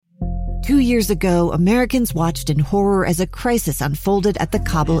2 years ago, Americans watched in horror as a crisis unfolded at the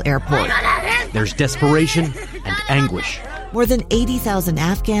Kabul airport. There's desperation and anguish. More than 80,000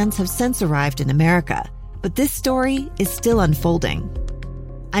 Afghans have since arrived in America, but this story is still unfolding.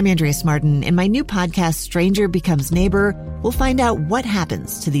 I'm Andrea Martin. In my new podcast, Stranger Becomes Neighbor, we'll find out what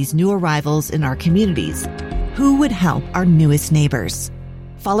happens to these new arrivals in our communities. Who would help our newest neighbors?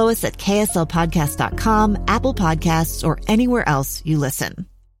 Follow us at kslpodcast.com, Apple Podcasts, or anywhere else you listen.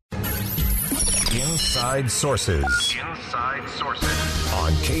 Inside Sources. Inside Sources.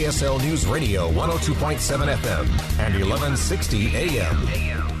 On KSL News Radio 102.7 FM and 1160 AM.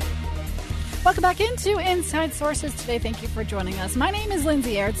 Welcome back into Inside Sources today. Thank you for joining us. My name is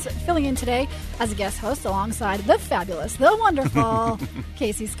Lindsay Aerts, filling in today as a guest host alongside the fabulous, the wonderful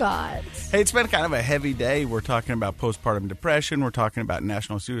Casey Scott. Hey, it's been kind of a heavy day. We're talking about postpartum depression. We're talking about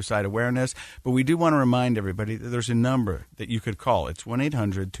National Suicide Awareness. But we do want to remind everybody that there's a number that you could call. It's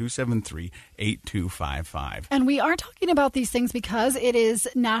 1-800-273-8255. And we are talking about these things because it is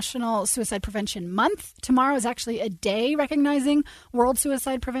National Suicide Prevention Month. Tomorrow is actually a day recognizing World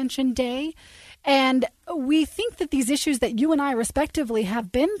Suicide Prevention Day. And we think that these issues that you and I respectively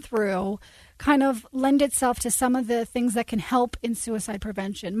have been through kind of lend itself to some of the things that can help in suicide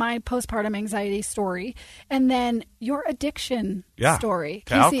prevention. My postpartum anxiety story, and then your addiction story.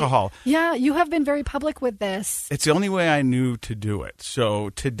 To alcohol. Yeah, you have been very public with this. It's the only way I knew to do it. So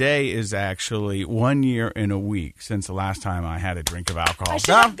today is actually 1 year and a week since the last time I had a drink of alcohol. I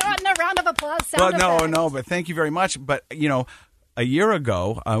should have gotten a round of applause. Sound effect. No, but thank you very much. But, you know, a year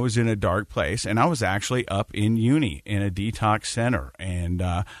ago, I was in a dark place, and I was actually up in uni in a detox center, and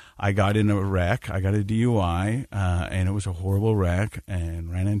I got in a wreck. I got a DUI, and it was a horrible wreck,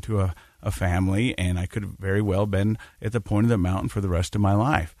 and ran into a family, and I could have very well been at the point of the mountain for the rest of my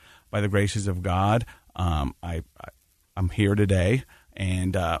life. By the graces of God, I'm here today,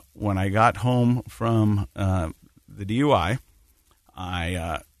 and when I got home from the DUI,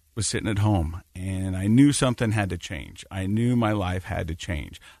 I was sitting at home, and I knew something had to change. I knew my life had to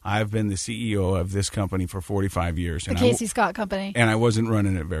change. I've been the CEO of this company for 45 years. The Casey Scott Company. And I wasn't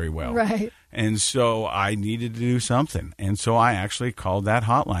running it very well. Right. And so I needed to do something. And so I actually called that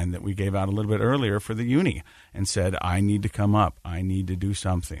hotline that we gave out a little bit earlier for the uni and said, I need to come up. I need to do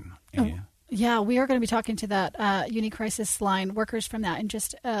something. Yeah, we are going to be talking to that uni crisis line, workers from that in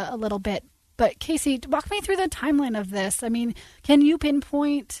just a little bit. But Casey, walk me through the timeline of this. I mean, can you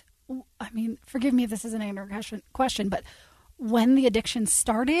pinpoint, forgive me if this is an ignorant question, but when the addiction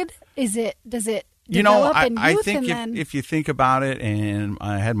started, does it develop in youth? I think if you think about it, and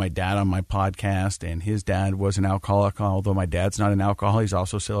I had my dad on my podcast, and his dad was an alcoholic, although my dad's not an alcoholic. He's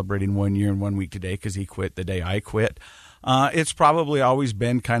also celebrating 1 year and 1 week today because he quit the day I quit. It's probably always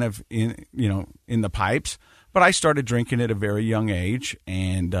been kind of in the pipes, but I started drinking at a very young age,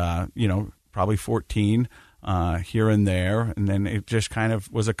 and probably 14 here and there, and then it just kind of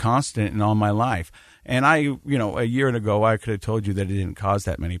was a constant in all my life. And a year ago, I could have told you that it didn't cause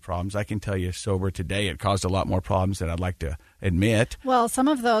that many problems. I can tell you sober today, it caused a lot more problems than I'd like to admit. Well, some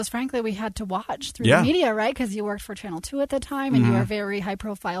of those, frankly, we had to watch through the media, right? Because you worked for Channel 2 at the time, and you were a very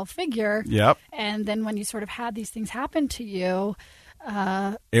high-profile figure. Yep. And then when you sort of had these things happen to you,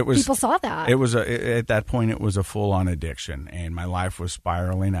 people saw that. At that point, it was a full-on addiction, and my life was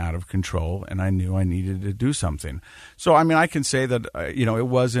spiraling out of control, and I knew I needed to do something. So, I can say that, it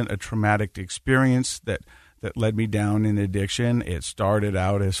wasn't a traumatic experience that led me down in addiction. It started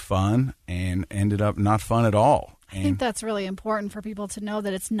out as fun and ended up not fun at all. I think that's really important for people to know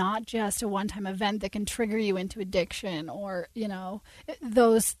that it's not just a one-time event that can trigger you into addiction, or,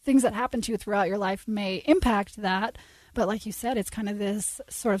 those things that happen to you throughout your life may impact that. But like you said, it's kind of this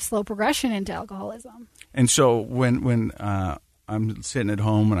sort of slow progression into alcoholism. And so when I'm sitting at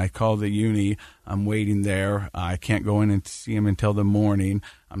home and I call the uni, I'm waiting there. I can't go in and see him until the morning.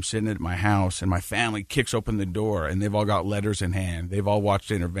 I'm sitting at my house, and my family kicks open the door, and they've all got letters in hand. They've all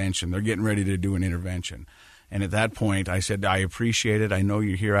watched intervention. They're getting ready to do an intervention. And at that point, I said, I appreciate it. I know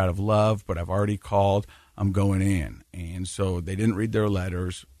you're here out of love, but I've already called. I'm going in. And so they didn't read their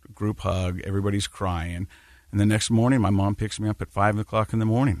letters, group hug, everybody's crying. And the next morning, my mom picks me up at 5 o'clock in the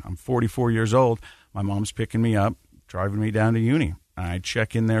morning. I'm 44 years old. My mom's picking me up, driving me down to uni. I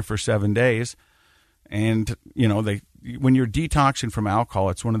check in there for 7 days. And, when you're detoxing from alcohol,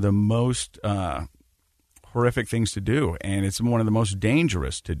 it's one of the most horrific things to do, and it's one of the most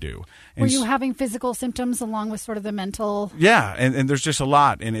dangerous to do. And were you having physical symptoms along with sort of the mental? Yeah, and there's just a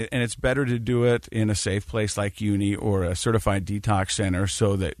lot, and it's better to do it in a safe place like uni or a certified detox center,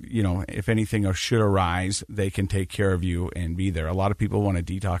 so that if anything should arise, they can take care of you and be there. A lot of people want to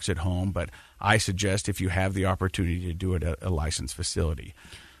detox at home, but I suggest if you have the opportunity to do it at a licensed facility.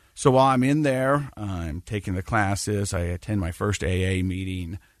 So while I'm in there, I'm taking the classes. I attend my first AA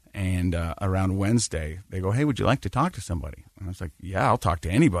meeting. And around Wednesday, they go, hey, would you like to talk to somebody? And I was like, yeah, I'll talk to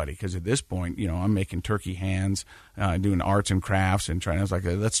anybody. Because at this point, I'm making turkey hands, doing arts and crafts. And I was like,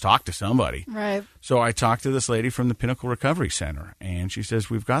 let's talk to somebody. Right. So I talked to this lady from the Pinnacle Recovery Center. And she says,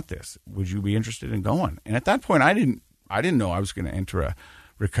 we've got this. Would you be interested in going? And at that point, I didn't know I was going to enter a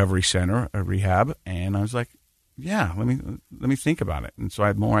recovery center, a rehab. And I was like, yeah, let me think about it. And so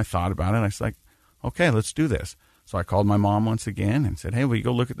I thought about it. I was like, okay, let's do this. So I called my mom once again and said, hey, will you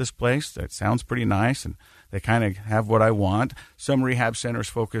go look at this place? That sounds pretty nice, and they kind of have what I want. Some rehab centers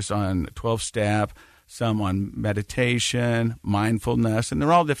focus on 12-step, some on meditation, mindfulness, and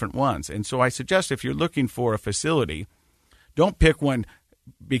they're all different ones. And so I suggest if you're looking for a facility, don't pick one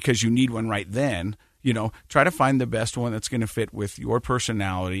because you need one right then. Try to find the best one that's going to fit with your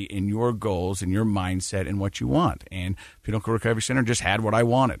personality and your goals and your mindset and what you want. And Pinnacle Recovery Center just had what I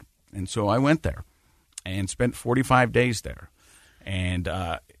wanted. And so I went there and spent 45 days there. And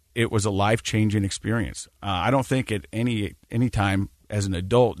it was a life-changing experience. I don't think at any time as an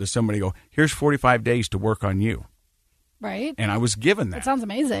adult does somebody go, here's 45 days to work on you. Right. And I was given that. That sounds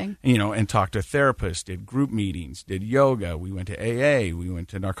amazing. And talked to therapists, did group meetings, did yoga. We went to AA. We went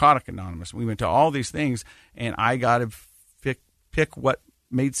to Narcotic Anonymous. We went to all these things, and I got to pick what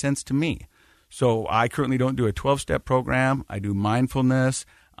made sense to me. So I currently don't do a 12-step program. I do mindfulness.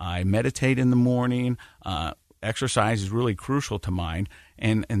 I meditate in the morning. Exercise is really crucial to mine,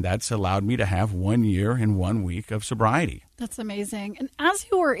 and that's allowed me to have 1 year and 1 week of sobriety. That's amazing. And as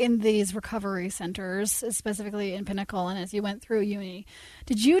you were in these recovery centers, specifically in Pinnacle, and as you went through uni,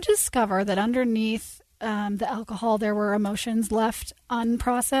 did you discover that underneath the alcohol there were emotions left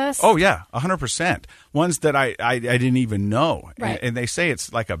unprocessed? Oh, yeah, 100%. Ones that I didn't even know. Right. And they say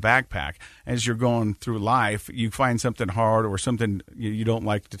it's like a backpack. As you're going through life, you find something hard or something you don't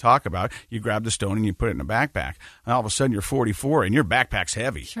like to talk about. You grab the stone and you put it in a backpack. And all of a sudden you're 44 and your backpack's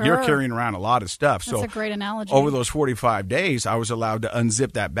heavy. Sure. You're carrying around a lot of stuff. That's a great analogy. Over those 45 days, I was allowed to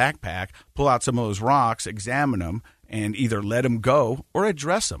unzip that backpack, pull out some of those rocks, examine them, and either let them go or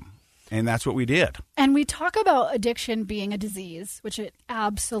address them. And that's what we did. And we talk about addiction being a disease, which it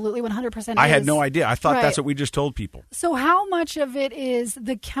absolutely 100% is. I had no idea. I thought Right. that's what we just told people. So how much of it is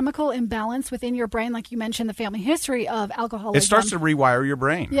the chemical imbalance within your brain, like you mentioned, the family history of alcoholism? It starts to rewire your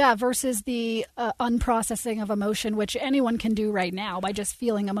brain. Yeah, versus the unprocessing of emotion, which anyone can do right now by just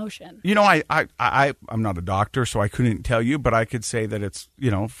feeling emotion. I'm not a doctor, so I couldn't tell you, but I could say that it's,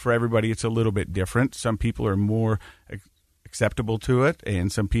 for everybody, it's a little bit different. Some people are more acceptable to it,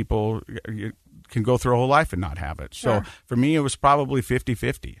 and some people can go through a whole life and not have it. Sure. So for me, it was probably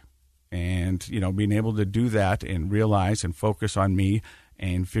 50-50. And, being able to do that and realize and focus on me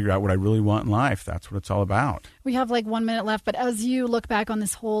and figure out what I really want in life, that's what it's all about. We have 1 minute left, but as you look back on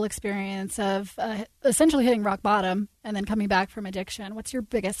this whole experience of essentially hitting rock bottom and then coming back from addiction, what's your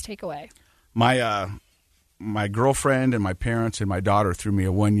biggest takeaway? My girlfriend and my parents and my daughter threw me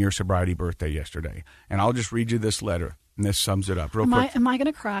a 1-year sobriety birthday yesterday. And I'll just read you this letter. And this sums it up real quick. Am I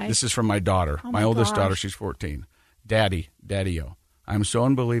going to cry? This is from my daughter, my oldest daughter. She's 14. Daddy-o, I'm so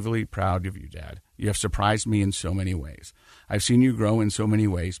unbelievably proud of you, Dad. You have surprised me in so many ways. I've seen you grow in so many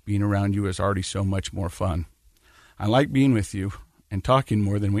ways. Being around you is already so much more fun. I like being with you and talking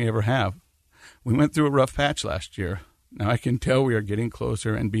more than we ever have. We went through a rough patch last year. Now I can tell we are getting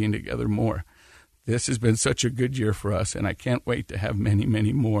closer and being together more. This has been such a good year for us, and I can't wait to have many,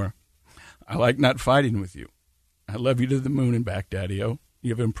 many more. I like not fighting with you. I love you to the moon and back, Daddy-o. You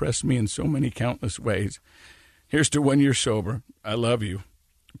have impressed me in so many countless ways. Here's to 1 year sober. I love you.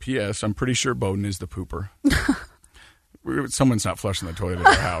 P.S. I'm pretty sure Bowden is the pooper. Someone's not flushing the toilet at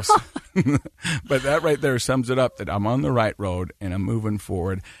our house. But that right there sums it up, that I'm on the right road and I'm moving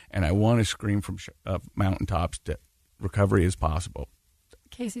forward, and I want to scream from mountaintops that recovery is possible.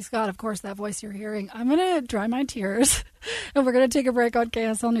 Casey Scott, of course, that voice you're hearing. I'm going to dry my tears, and we're going to take a break on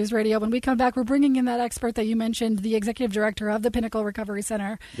KSL News Radio. When we come back, we're bringing in that expert that you mentioned, the executive director of the Pinnacle Recovery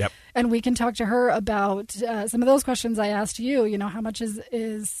Center. Yep. And we can talk to her about some of those questions I asked you. How much is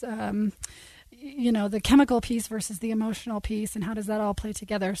the chemical piece versus the emotional piece, and how does that all play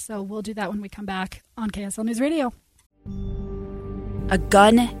together? So we'll do that when we come back on KSL News Radio. A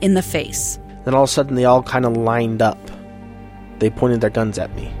gun in the face. Then all of a sudden, they all kind of lined up. They pointed their guns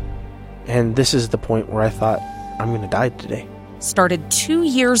at me. And this is the point where I thought, I'm going to die today. Started 2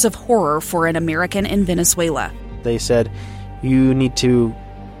 years of horror for an American in Venezuela. They said, you need to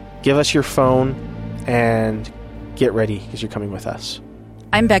give us your phone and get ready because you're coming with us.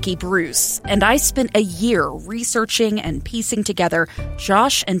 I'm Becky Bruce, and I spent a year researching and piecing together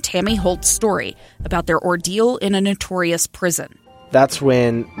Josh and Tammy Holt's story about their ordeal in a notorious prison. That's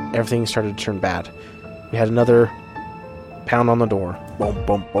when everything started to turn bad. We had another pound on the door. Boom,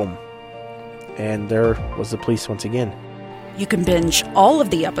 boom, boom. And there was the police once again. You can binge all of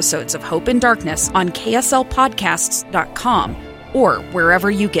the episodes of Hope in Darkness on KSLPodcasts.com or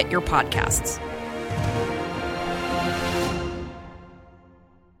wherever you get your podcasts.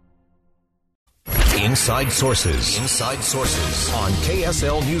 Inside Sources. Inside Sources on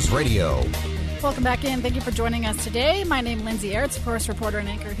KSL News Radio. Welcome back in. Thank you for joining us today. My name is Lindsay Aerts, of course, reporter and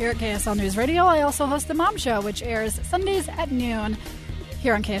anchor here at KSL News Radio. I also host The Mom Show, which airs Sundays at noon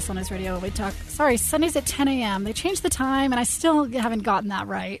here on KSL News Radio. We talk, Sundays at 10 a.m. They changed the time, and I still haven't gotten that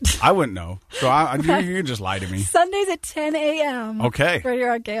right. I wouldn't know. So you can just lie to me. Sundays at 10 a.m. Okay. Right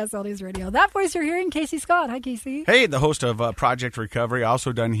here on KSL News Radio. That voice you're hearing, Casey Scott. Hi, Casey. Hey, the host of Project Recovery,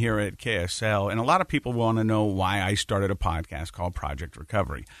 also done here at KSL. And a lot of people want to know why I started a podcast called Project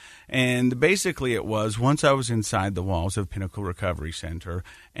Recovery. And basically it was, once I was inside the walls of Pinnacle Recovery Center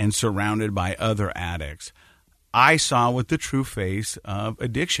and surrounded by other addicts, I saw what the true face of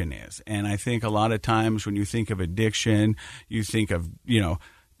addiction is. And I think a lot of times when you think of addiction, you think of,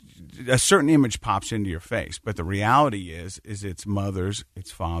 a certain image pops into your face. But the reality is it's mothers, it's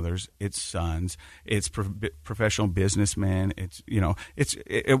fathers, it's sons, it's professional businessmen. It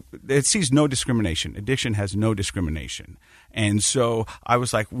sees no discrimination. Addiction has no discrimination. And so I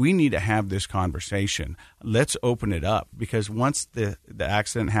was like, we need to have this conversation. Let's open it up, because once the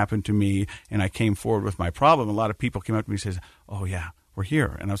accident happened to me and I came forward with my problem, a lot of people came up to me and says, oh yeah, we're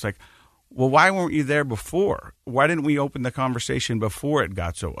here. And I was like, well, why weren't you there before? Why didn't we open the conversation before it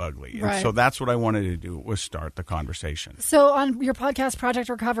got so ugly? And right. So that's what I wanted to do, was start the conversation. So on your podcast, Project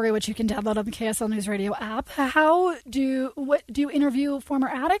Recovery, which you can download on the KSL News Radio app, how do you interview former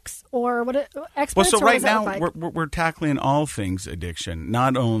addicts or what experts? Well, so or right now we're tackling all things addiction,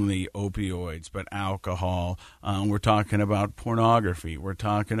 not only opioids, but alcohol. We're talking about pornography. We're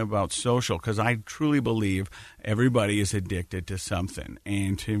talking about social, because I truly believe everybody is addicted to something.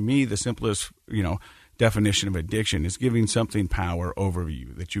 And to me, the simplest, definition of addiction is giving something power over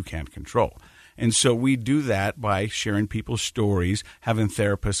you that you can't control. And so we do that by sharing people's stories, having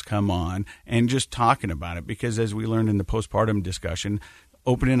therapists come on, and just talking about it. Because as we learned in the postpartum discussion,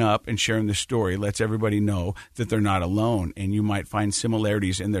 opening up and sharing the story lets everybody know that they're not alone. And you might find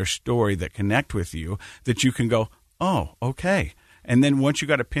similarities in their story that connect with you, that you can go, oh, okay. And then once you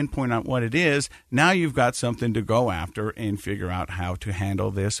got a pinpoint on what it is, now you've got something to go after and figure out how to handle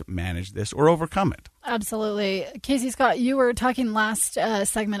this, manage this, or overcome it. Absolutely. Casey Scott, you were talking last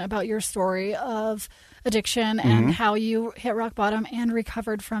segment about your story of addiction and how you hit rock bottom and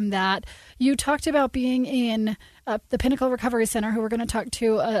recovered from that. You talked about being in the Pinnacle Recovery Center, who we're going to talk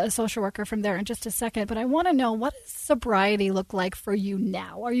to a social worker from there in just a second. But I want to know, what does sobriety look like for you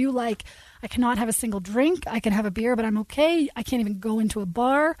now? Are you like, I cannot have a single drink, I can have a beer, but I'm okay, I can't even go into a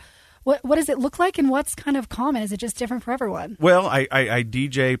bar? What does it look like, and what's kind of common? Is it just different for everyone? Well, I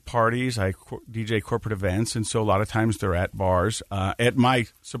DJ parties, I DJ corporate events, and so a lot of times they're at bars. At my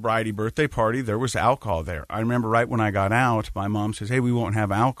sobriety birthday party, there was alcohol there. I remember right when I got out, my mom says, hey, we won't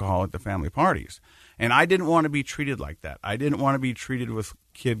have alcohol at the family parties. And I didn't want to be treated like that. I didn't want to be treated with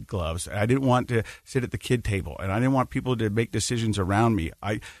kid gloves. I didn't want to sit at the kid table, and I didn't want people to make decisions around me.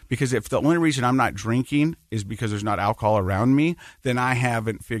 Because if the only reason I'm not drinking is because there's not alcohol around me, then I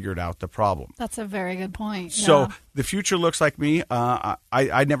haven't figured out the problem. That's a very good point. So the future looks like me.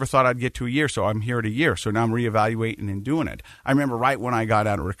 I never thought I'd get to a year, so I'm here at a year. So now I'm reevaluating and doing it. I remember right when I got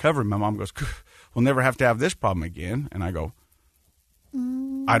out of recovery, my mom goes, we'll never have to have this problem again. And I go,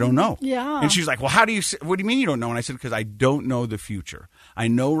 I don't know. Yeah. And she's like, well, what do you mean you don't know? And I said, because I don't know the future. I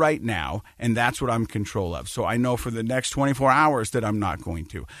know right now, and that's what I'm in control of. So I know for the next 24 hours that I'm not going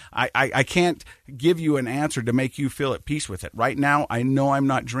to. I can't give you an answer to make you feel at peace with it. Right now, I know I'm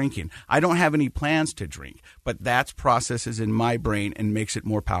not drinking. I don't have any plans to drink, but that's processes in my brain and makes it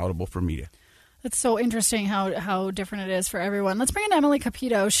more palatable for me to. It's so interesting how different it is for everyone. Let's bring in Emily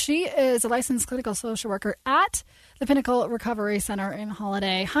Capito. She is a licensed clinical social worker at the Pinnacle Recovery Center in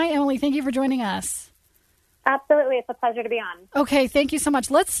Holiday. Hi, Emily. Thank you for joining us. Absolutely. It's a pleasure to be on. Okay. Thank you so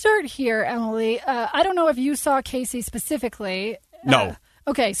much. Let's start here, Emily. I don't know if you saw Casey specifically. No.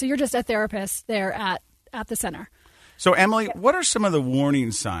 Okay. So you're just a therapist there at the center. So, Emily, what are some of the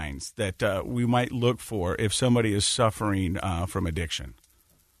warning signs that we might look for if somebody is suffering from addiction?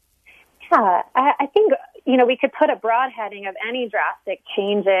 Yeah, I think, we could put a broad heading of any drastic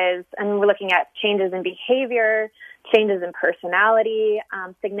changes, and we're looking at changes in behavior, changes in personality,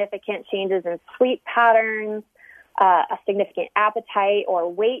 significant changes in sleep patterns, a significant appetite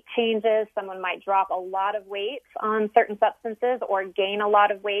or weight changes. Someone might drop a lot of weight on certain substances or gain a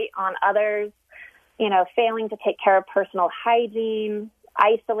lot of weight on others. failing to take care of personal hygiene,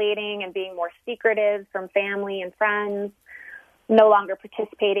 isolating and being more secretive from family and friends, no longer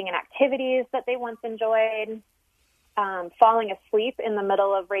participating in activities that they once enjoyed, falling asleep in the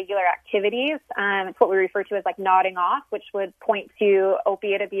middle of regular activities. It's what we refer to as like nodding off, which would point to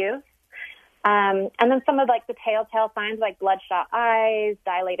opiate abuse. And then some of like the telltale signs like bloodshot eyes,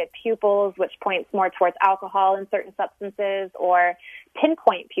 dilated pupils, which points more towards alcohol and certain substances, or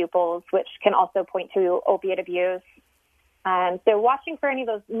pinpoint pupils, which can also point to opiate abuse. So watching for any of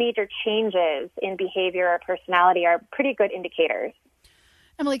those major changes in behavior or personality are pretty good indicators.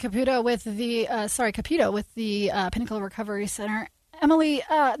 Emily Caputo with the Pinnacle Recovery Center. Emily,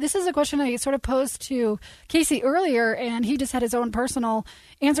 this is a question I sort of posed to Casey earlier, and he just had his own personal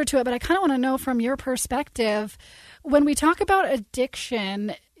answer to it. But I kind of want to know from your perspective, when we talk about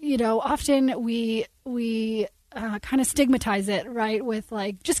addiction, often we kind of stigmatize it, right? With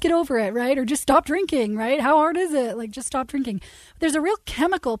like, just get over it, right? Or just stop drinking, right? How hard is it? Like, just stop drinking. There's a real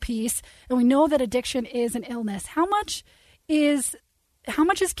chemical piece, and we know that addiction is an illness. How much is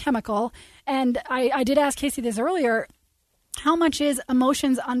chemical? And I did ask Casey this earlier. How much is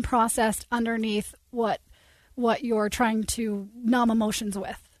emotions unprocessed underneath what you're trying to numb emotions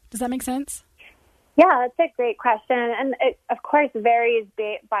with? Does that make sense? Yeah, that's a great question. And it, of course, varies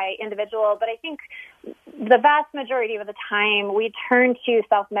by individual. But I think the vast majority of the time we turn to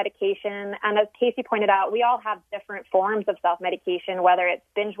self-medication. And as Casey pointed out, we all have different forms of self-medication, whether it's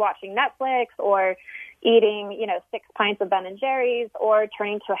binge watching Netflix or eating, 6 pints of Ben & Jerry's, or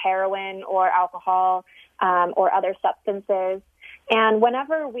turning to heroin or alcohol or other substances. And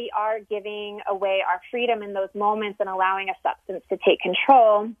whenever we are giving away our freedom in those moments and allowing a substance to take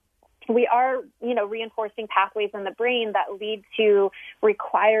control, we are, reinforcing pathways in the brain that lead to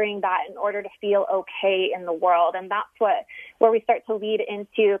requiring that in order to feel okay in the world. And that's where we start to lead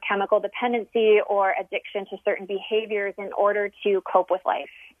into chemical dependency or addiction to certain behaviors in order to cope with life.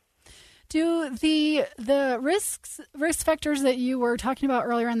 Do the risk factors that you were talking about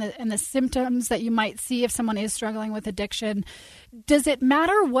earlier and the symptoms that you might see if someone is struggling with addiction, does it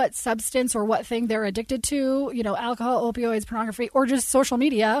matter what substance or what thing they're addicted to, alcohol, opioids, pornography, or just social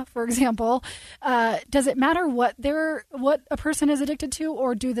media, for example? Does it matter what a person is addicted to,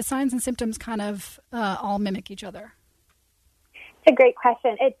 or do the signs and symptoms kind of all mimic each other? It's a great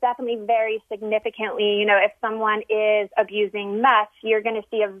question. It definitely varies significantly. If someone is abusing meth, you're going to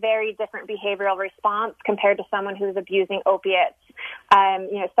see a very different behavioral response compared to someone who's abusing opiates.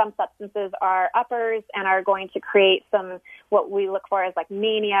 Some substances are uppers and are going to create what we look for as like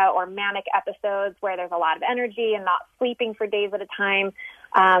mania or manic episodes where there's a lot of energy and not sleeping for days at a time,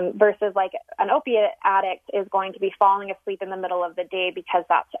 versus like an opiate addict is going to be falling asleep in the middle of the day because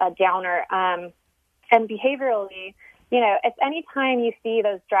that's a downer. And behaviorally, it's any time you see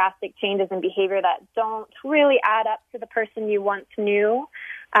those drastic changes in behavior that don't really add up to the person you once knew,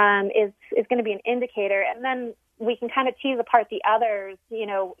 is going to be an indicator. And then we can kind of tease apart the others. You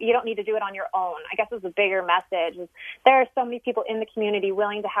don't need to do it on your own. I guess is a bigger message. There are so many people in the community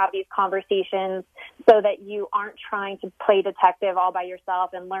willing to have these conversations so that you aren't trying to play detective all by yourself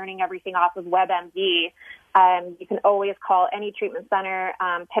and learning everything off of WebMD. You can always call any treatment center.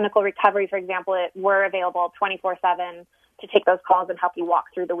 Pinnacle Recovery, for example, we're available 24/7 to take those calls and help you walk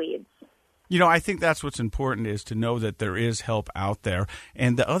through the weeds. I think that's what's important, is to know that there is help out there.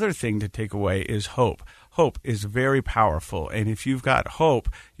 And the other thing to take away is hope. Hope is very powerful. And if you've got hope,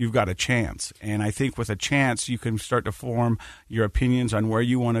 you've got a chance. And I think with a chance, you can start to form your opinions on where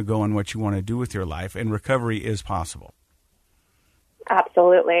you want to go and what you want to do with your life. And recovery is possible.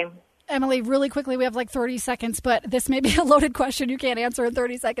 Absolutely. Emily, really quickly, we have like 30 seconds, but this may be a loaded question you can't answer in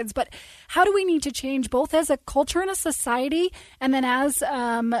 30 seconds. But how do we need to change both as a culture and a society, and then as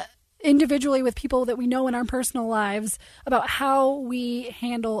individually with people that we know in our personal lives, about how we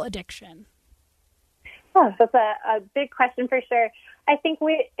handle addiction? Oh, that's a big question for sure. I think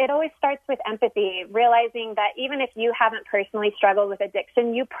it always starts with empathy, realizing that even if you haven't personally struggled with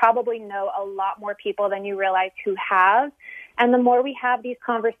addiction, you probably know a lot more people than you realize who have. And the more we have these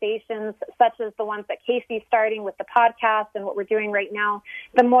conversations, such as the ones that Casey's starting with the podcast and what we're doing right now,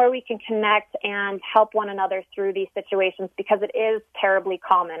 the more we can connect and help one another through these situations, because it is terribly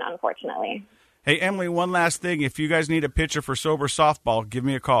common, unfortunately. Hey, Emily, one last thing. If you guys need a pitcher for Sober Softball, give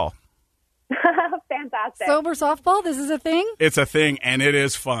me a call. Fantastic. Sober Softball, this is a thing? It's a thing, and it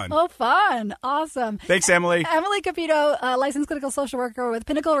is fun. Oh, fun. Awesome. Thanks, Emily. Emily Caputo, licensed clinical social worker with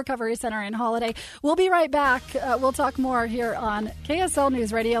Pinnacle Recovery Center in Holiday. We'll be right back. We'll talk more here on KSL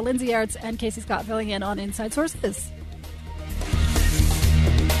News Radio. Lindsay Aerts and Casey Scott filling in on Inside Sources.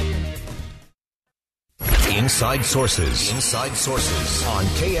 Inside Sources. Inside Sources on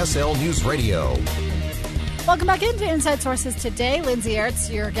KSL News Radio. Welcome back into Inside Sources today. Lindsay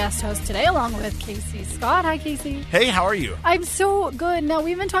Aerts, your guest host today, along with Casey Scott. Hi, Casey. Hey, how are you? I'm so good. Now,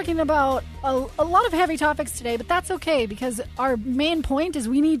 we've been talking about a lot of heavy topics today, but that's okay because our main point is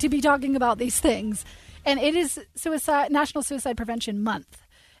we need to be talking about these things. And it is National Suicide Prevention Month.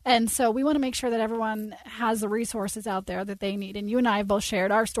 And so we want to make sure that everyone has the resources out there that they need. And you and I have both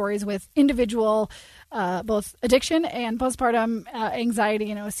shared our stories with individual, both addiction and postpartum anxiety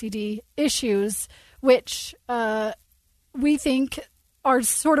and OCD issues, which we think are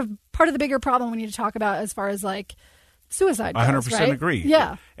sort of part of the bigger problem we need to talk about as far as like suicide goes, 100% right? agree.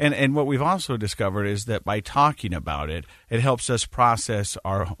 Yeah. And what we've also discovered is that by talking about it, it helps us process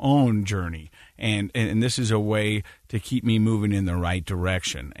our own journey. And this is a way to keep me moving in the right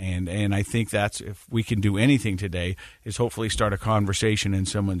direction. And I think that's, if we can do anything today, is hopefully start a conversation in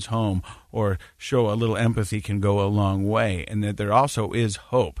someone's home or show a little empathy can go a long way. And that there also is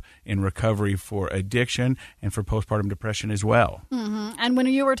hope in recovery for addiction and for postpartum depression as well. Mm-hmm. And when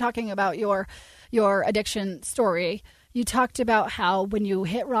you were talking about your addiction story, you talked about how when you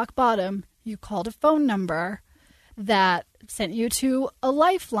hit rock bottom, you called a phone number that sent you to a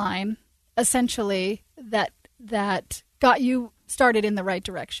lifeline, essentially, that got you started in the right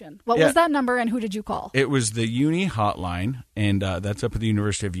direction. What was that number and who did you call? It was the Uni hotline, and that's up at the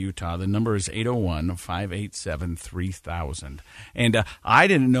University of Utah. The number is 801-587-3000. And I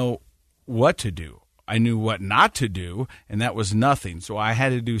didn't know what to do. I knew what not to do, and that was nothing. So I had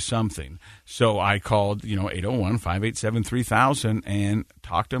to do something. So I called, 801-587-3000 and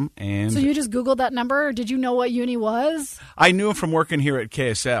talked to them. And so you just Googled that number, or did you know what Uni was? I knew it from working here at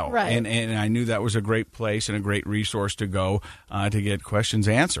KSL. Right. And I knew that was a great place and a great resource to go to get questions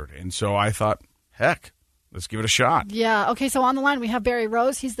answered. And so I thought, heck, let's give it a shot. Yeah. Okay, so on the line we have Barry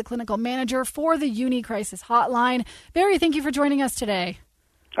Rose. He's the clinical manager for the Uni Crisis Hotline. Barry, thank you for joining us today.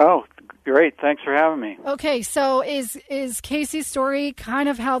 Oh, great. Thanks for having me. Okay, so is Casey's story kind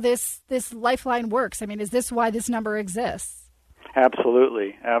of how this lifeline works? I mean, is this why this number exists?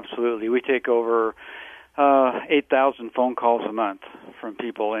 Absolutely. We take over 8,000 phone calls a month from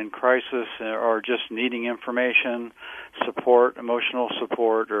people in crisis or just needing information, support, emotional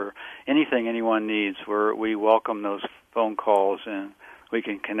support, or anything anyone needs. We welcome those phone calls, and we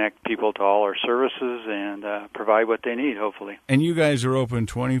can connect people to all our services and provide what they need, hopefully. And you guys are open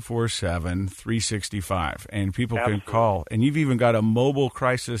 24/7, 365, and people Absolutely. can call. And you've even got a mobile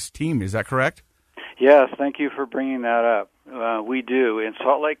crisis team. Is that correct? Yes, thank you for bringing that up. We do. In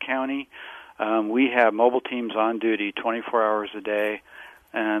Salt Lake County, we have mobile teams on duty 24 hours a day,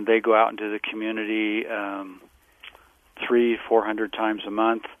 and they go out into the community 300-400 times a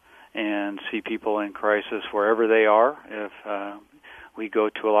month and see people in crisis wherever they are. If we go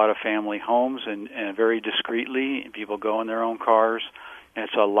to a lot of family homes and very discreetly, people go in their own cars.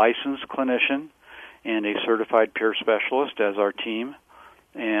 It's a licensed clinician and a certified peer specialist as our team,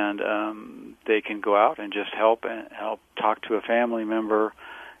 and they can go out and just help talk to a family member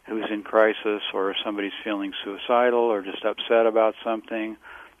who's in crisis, or if somebody's feeling suicidal or just upset about something.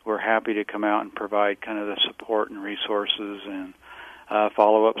 We're happy to come out and provide kind of the support and resources and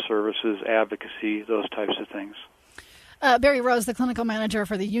follow-up services, advocacy, those types of things. Barry Rose, the clinical manager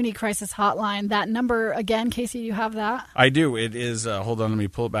for the Uni Crisis Hotline. That number, again, Casey, you have that? I do. It is, hold on, let me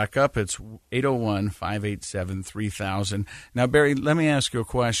pull it back up. It's 801-587-3000. Now, Barry, let me ask you a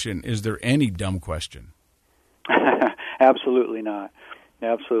question. Is there any dumb question? Absolutely not.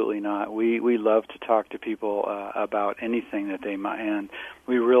 Absolutely not. We love to talk to people about anything that they might, and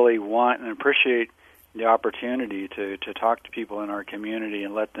we really want and appreciate the opportunity to talk to people in our community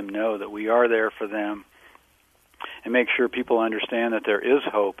and let them know that we are there for them, and make sure people understand that there is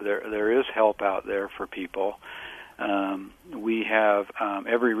hope, there is help out there for people. We have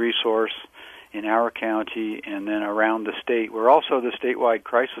every resource in our county and then around the state. We're also the statewide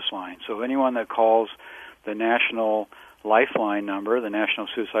crisis line, so anyone that calls the National Lifeline number, the National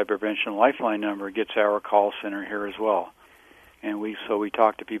Suicide Prevention Lifeline number, gets our call center here as well. And we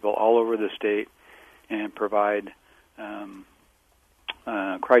talk to people all over the state and provide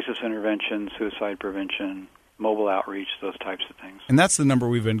crisis intervention, suicide prevention, mobile outreach, those types of things. And that's the number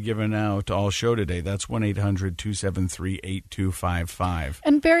we've been giving out all show today. That's 1-800-273-8255.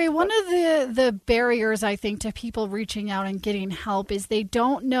 And Barry, one of the barriers, I think, to people reaching out and getting help is they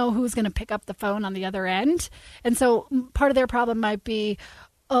don't know who's going to pick up the phone on the other end. And so part of their problem might be,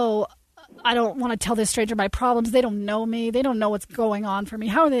 I don't want to tell this stranger my problems. They don't know me. They don't know what's going on for me.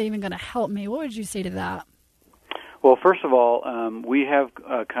 How are they even going to help me? What would you say to that? Well, first of all, we have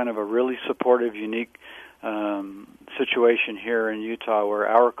kind of a really supportive, unique situation here in Utah where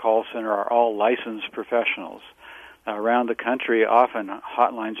our call center are all licensed professionals. Around the country, often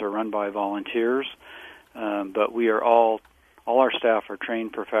hotlines are run by volunteers, but we are all our staff are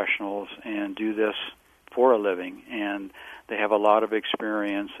trained professionals and do this for a living, and they have a lot of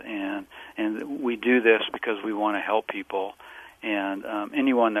experience, and we do this because we want to help people. And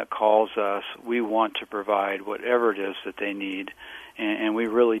anyone that calls us, we want to provide whatever it is that they need, and we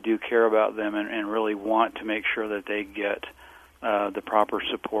really do care about them and really want to make sure that they get the proper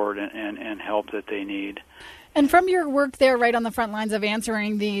support and help that they need. And from your work there, right on the front lines of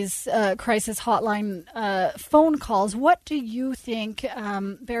answering these crisis hotline phone calls, what do you think,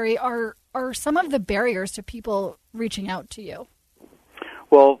 Barry, are some of the barriers to people reaching out to you?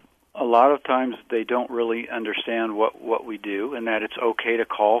 Well, a lot of times they don't really understand what we do and that it's okay to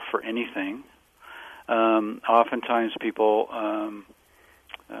call for anything. Oftentimes people,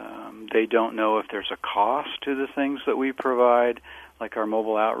 they don't know if there's a cost to the things that we provide, like our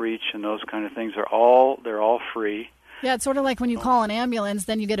mobile outreach and those kind of things. They're all free. Yeah, it's sort of like when you call an ambulance,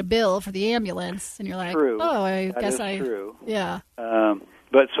 then you get a bill for the ambulance, and you're like, true. oh, I that guess is true. Yeah.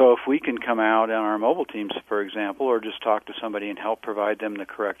 But so if we can come out on our mobile teams, for example, or just talk to somebody and help provide them the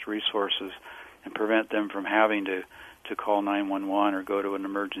correct resources and prevent them from having to call 911 or go to an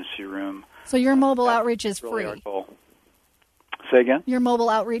emergency room. So your mobile outreach is really free? Our goal. Say again? Your mobile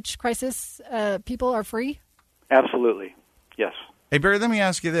outreach crisis people are free? Absolutely, yes. Hey, Barry, let me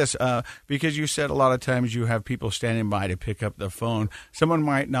ask you this, because you said a lot of times you have people standing by to pick up the phone. Someone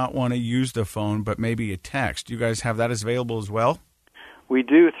might not want to use the phone, but maybe a text. Do you guys have that as available as well? We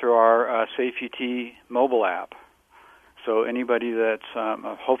do through our SafeUT mobile app. So anybody that's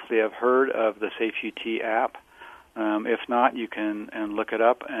hopefully have heard of the SafeUT app, if not, you can look it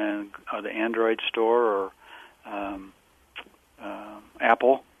up and the Android store or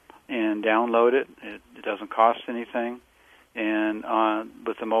Apple and download it. It doesn't cost anything. And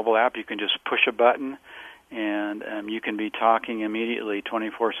with the mobile app, you can just push a button, and you can be talking immediately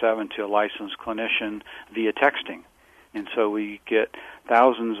 24/7 to a licensed clinician via texting. And so we get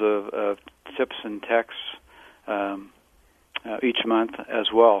thousands of tips and texts each month as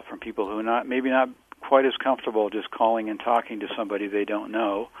well from people who are maybe not quite as comfortable just calling and talking to somebody they don't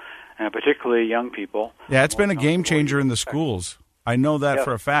know, particularly young people. Yeah, it's been a game changer in the schools. I know that Yep.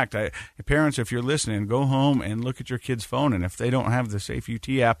 for a fact. Parents, if you're listening, go home and look at your kid's phone, and if they don't have the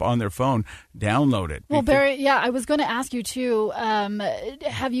SafeUT app on their phone, download it. Well, Barry, yeah, I was going to ask you too,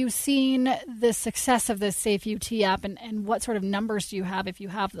 have you seen the success of this SafeUT app, and what sort of numbers do you have if you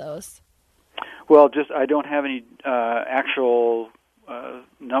have those? Well, I don't have any actual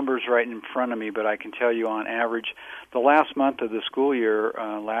numbers right in front of me, but I can tell you on average, the last month of the school year,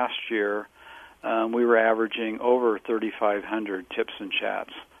 last year, we were averaging over 3,500 tips and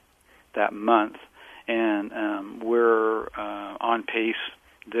chats that month, and we're on pace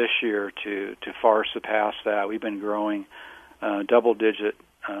this year to far surpass that. We've been growing double-digit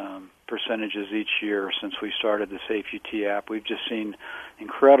percentages each year since we started the SafeUT app. We've just seen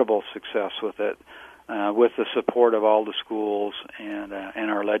incredible success with it, with the support of all the schools and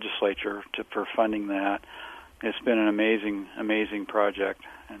our legislature for funding that. It's been an amazing project,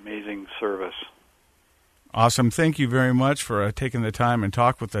 amazing service. Awesome. Thank you very much for taking the time and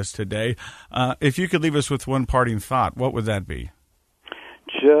talk with us today. If you could leave us with one parting thought, what would that be?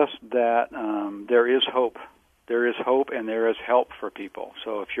 Just that there is hope. There is hope and there is help for people.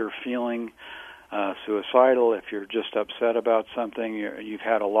 So if you're feeling suicidal, if you're just upset about something, you've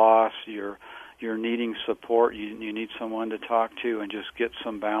had a loss, you're needing support, you need someone to talk to and just get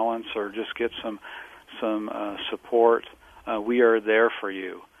some balance or just get some support, we are there for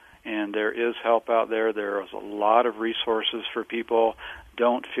you. And there is help out there. There is a lot of resources for people.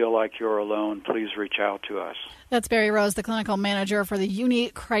 Don't feel like you're alone. Please reach out to us. That's Barry Rose, the clinical manager for the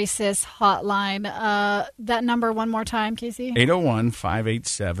UNI Crisis Hotline. That number one more time, Casey?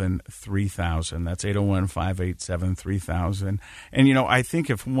 801-587-3000. That's 801-587-3000. And, I think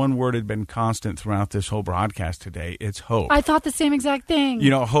if one word had been constant throughout this whole broadcast today, it's hope. I thought the same exact thing.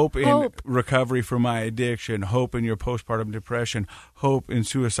 Hope in recovery from my addiction, hope in your postpartum depression, hope in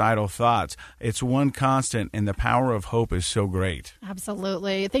suicidal thoughts. It's one constant, and the power of hope is so great.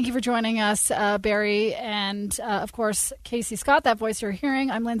 Absolutely. Thank you for joining us, Barry, and of course, Casey Scott, that voice you're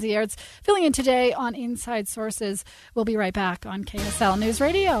hearing. I'm Lindsay Aerts, filling in today on Inside Sources. We'll be right back on KSL News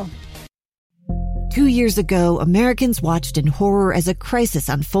Radio. 2 years ago, Americans watched in horror as a crisis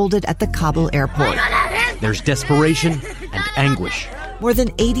unfolded at the Kabul airport. There's desperation and anguish. More than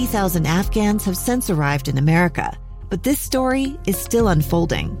 80,000 Afghans have since arrived in America, but this story is still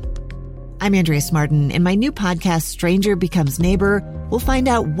unfolding. I'm Andrea Smartin. In my new podcast, Stranger Becomes Neighbor, we'll find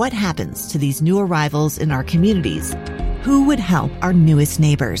out what happens to these new arrivals in our communities. Who would help our newest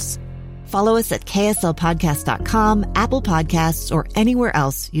neighbors? Follow us at kslpodcast.com, Apple Podcasts, or anywhere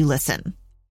else you listen.